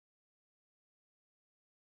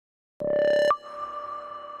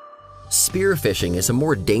Spear phishing is a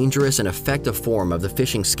more dangerous and effective form of the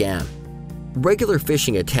phishing scam. Regular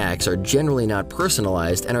phishing attacks are generally not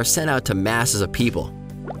personalized and are sent out to masses of people.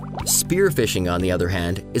 Spear phishing, on the other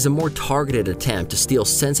hand, is a more targeted attempt to steal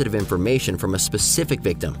sensitive information from a specific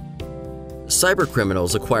victim.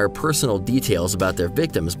 Cybercriminals acquire personal details about their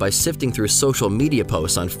victims by sifting through social media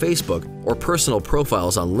posts on Facebook or personal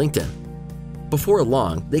profiles on LinkedIn. Before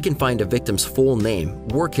long, they can find a victim's full name,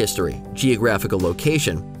 work history, geographical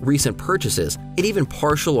location, recent purchases, and even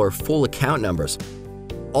partial or full account numbers.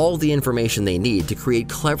 All the information they need to create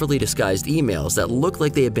cleverly disguised emails that look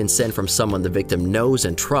like they have been sent from someone the victim knows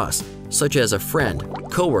and trusts, such as a friend,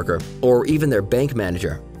 coworker, or even their bank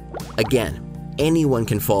manager. Again, anyone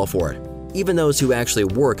can fall for it, even those who actually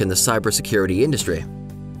work in the cybersecurity industry.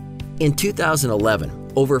 In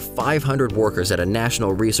 2011, over 500 workers at a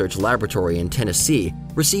national research laboratory in Tennessee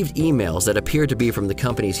received emails that appeared to be from the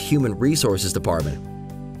company's Human Resources Department.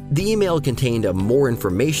 The email contained a More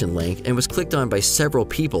Information link and was clicked on by several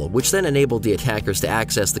people, which then enabled the attackers to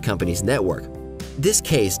access the company's network. This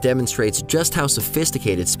case demonstrates just how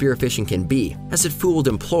sophisticated spear phishing can be, as it fooled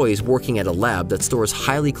employees working at a lab that stores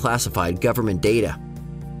highly classified government data.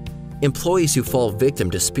 Employees who fall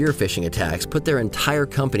victim to spear phishing attacks put their entire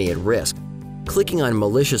company at risk. Clicking on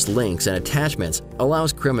malicious links and attachments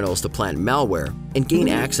allows criminals to plant malware and gain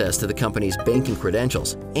access to the company's banking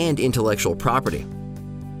credentials and intellectual property.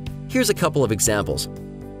 Here's a couple of examples.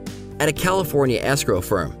 At a California escrow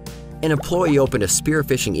firm, an employee opened a spear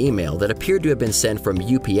phishing email that appeared to have been sent from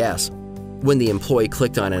UPS. When the employee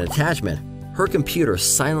clicked on an attachment, her computer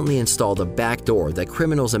silently installed a backdoor that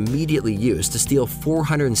criminals immediately used to steal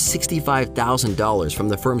 $465,000 from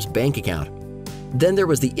the firm's bank account. Then there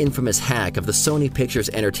was the infamous hack of the Sony Pictures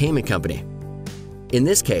Entertainment Company. In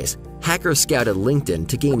this case, hackers scouted LinkedIn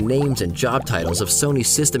to gain names and job titles of Sony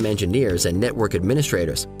system engineers and network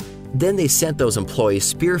administrators. Then they sent those employees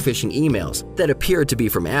spear phishing emails that appeared to be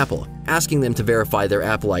from Apple, asking them to verify their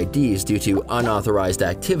Apple IDs due to unauthorized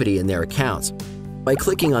activity in their accounts. By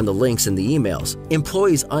clicking on the links in the emails,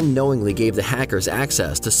 employees unknowingly gave the hackers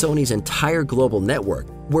access to Sony's entire global network,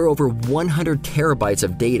 where over 100 terabytes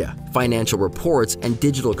of data, financial reports, and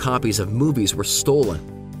digital copies of movies were stolen.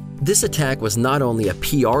 This attack was not only a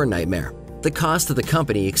PR nightmare, the cost to the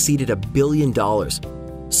company exceeded $1 billion.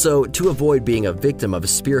 So, to avoid being a victim of a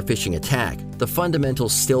spear phishing attack, the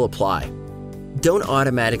fundamentals still apply. Don't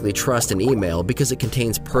automatically trust an email because it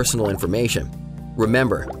contains personal information.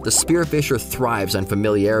 Remember, the spear phisher thrives on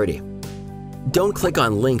familiarity. Don't click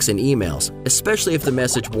on links in emails, especially if the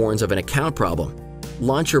message warns of an account problem.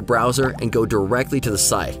 Launch your browser and go directly to the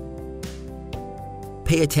site.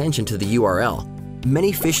 Pay attention to the URL.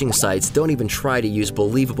 Many phishing sites don't even try to use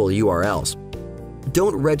believable URLs.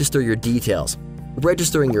 Don't register your details.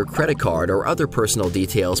 Registering your credit card or other personal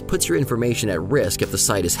details puts your information at risk if the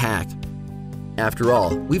site is hacked. After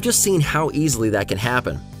all, we've just seen how easily that can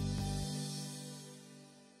happen.